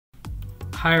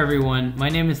Hi everyone, my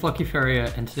name is Lucky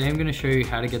Ferrier and today I'm going to show you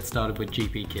how to get started with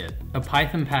GPkit, a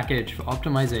Python package for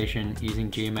optimization using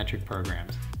geometric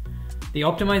programs. The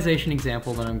optimization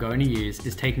example that I'm going to use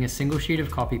is taking a single sheet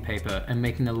of copy paper and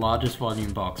making the largest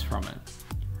volume box from it.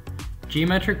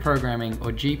 Geometric programming,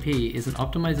 or GP, is an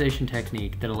optimization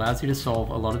technique that allows you to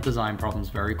solve a lot of design problems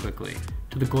very quickly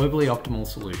to the globally optimal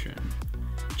solution.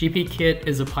 GPkit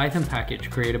is a Python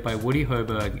package created by Woody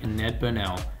Hoberg and Ned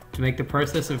Burnell to make the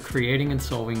process of creating and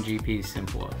solving GPs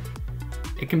simpler.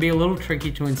 It can be a little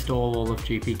tricky to install all of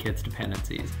GPkit's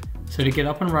dependencies, so to get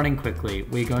up and running quickly,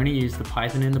 we're going to use the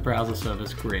Python in the browser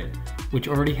service Grid, which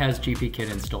already has GPkit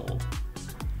installed.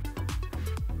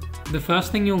 The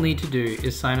first thing you'll need to do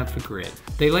is sign up for Grid.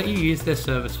 They let you use their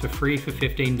service for free for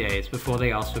 15 days before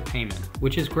they ask for payment,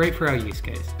 which is great for our use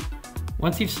case.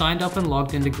 Once you've signed up and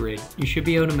logged into Grid, you should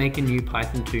be able to make a new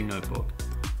Python 2 notebook.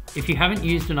 If you haven't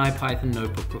used an IPython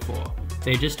notebook before,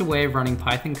 they're just a way of running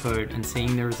Python code and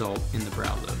seeing the result in the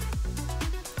browser.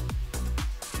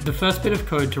 The first bit of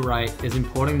code to write is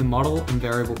importing the model and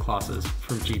variable classes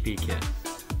from GPkit.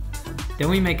 Then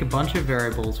we make a bunch of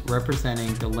variables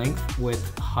representing the length,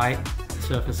 width, height,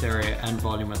 surface area, and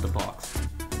volume of the box.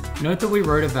 Note that we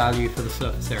wrote a value for the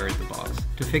surface area of the box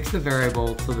to fix the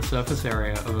variable to the surface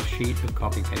area of a sheet of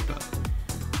copy paper.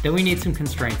 Then we need some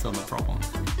constraints on the problem.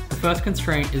 The first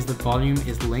constraint is that volume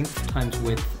is length times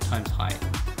width times height.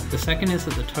 The second is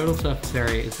that the total surface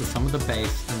area is the sum of the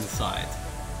base and the sides.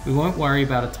 We won't worry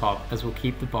about a top as we'll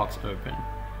keep the box open.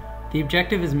 The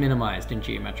objective is minimized in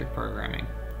geometric programming,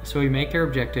 so we make our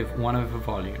objective 1 over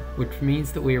volume, which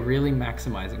means that we are really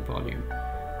maximizing volume.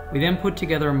 We then put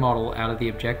together a model out of the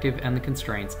objective and the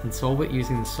constraints and solve it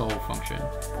using the solve function,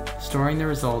 storing the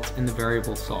results in the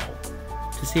variable solve.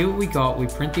 To see what we got, we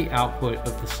print the output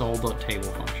of the sol.table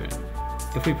function.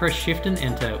 If we press Shift and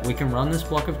Enter, we can run this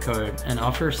block of code, and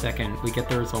after a second, we get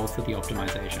the results of the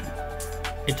optimization.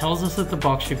 It tells us that the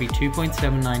box should be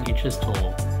 2.79 inches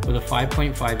tall with a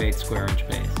 5.58 square inch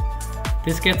base.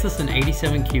 This gets us an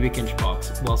 87 cubic inch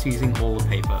box whilst using all the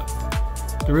paper.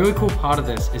 The really cool part of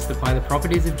this is that by the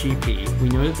properties of GP, we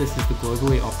know that this is the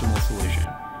globally optimal solution,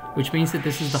 which means that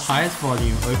this is the highest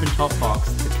volume open top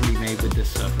box that can be made with this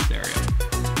surface area.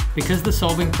 Because the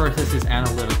solving process is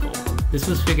analytical, this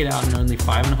was figured out in only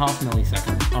 5.5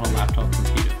 milliseconds on a laptop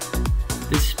computer.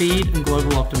 This speed and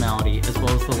global optimality, as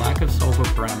well as the lack of solver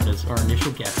parameters or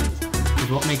initial guesses,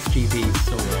 is what makes GPs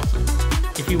so awesome.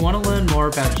 If you want to learn more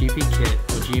about GPkit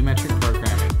or geometric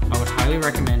programming, I would highly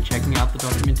recommend checking out the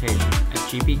documentation at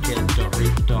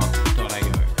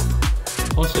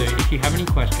gpkit.readthedocs.io. Also, if you have any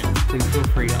questions, please feel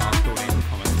free to ask away in the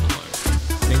comments below.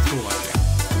 Thanks for watching.